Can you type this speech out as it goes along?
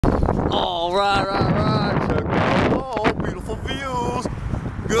All right. Check out all beautiful views.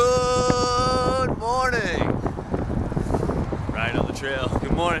 Good morning. Right on the trail.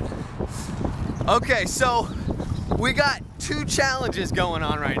 Good morning. Okay, so we got two challenges going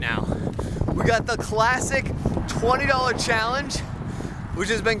on right now. We got the classic $20 challenge, which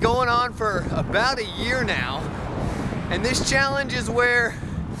has been going on for about a year now. And this challenge is where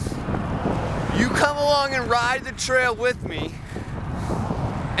you come along and ride the trail with me,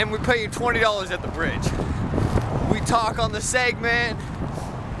 and we pay you $20 at the bridge. We talk on the segment,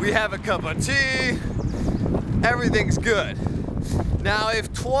 we have a cup of tea, everything's good. Now,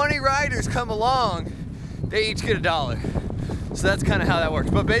 if 20 riders come along, they each get $1. So that's kind of how that works.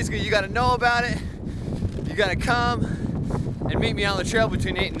 But basically, you got to know about it. You got to come and meet me on the trail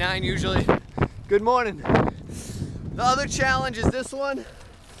between 8 and 9 usually. Good morning. The other challenge is this one.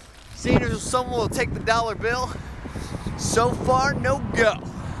 Seeing if someone will take the $1 bill. So far, no go.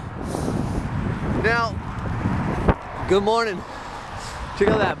 Now, good morning. Check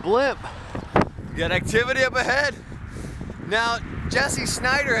out that blimp. We got activity up ahead. Now,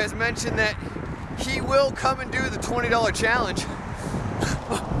 Snyder has mentioned that he will come and do the $20 challenge.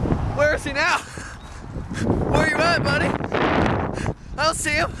 Where is he now? Where you at, buddy? I don't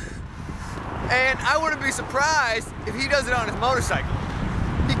see him. And I wouldn't be surprised if he does it on his motorcycle.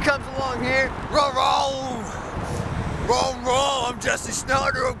 He comes along here, roll, I'm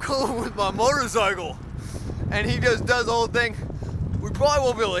Snyder, I'm coming with my motorcycle. And he just does the whole thing. We probably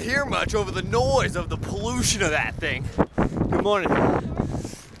won't be able to hear much over the noise of the pollution of that thing. Good morning.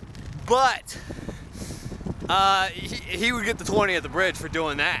 But he would get the 20 at the bridge for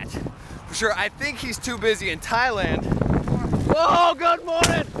doing that. For sure. I think he's too busy in Thailand. Whoa, good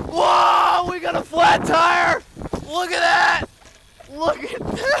morning. Whoa, we got a flat tire. Look at that. Look at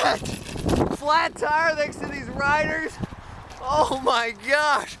that. Flat tire thanks to these riders. Oh my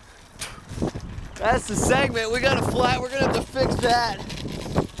gosh. That's the segment. We got a flat. We're going to have to fix that.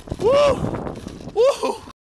 Woo. Woo.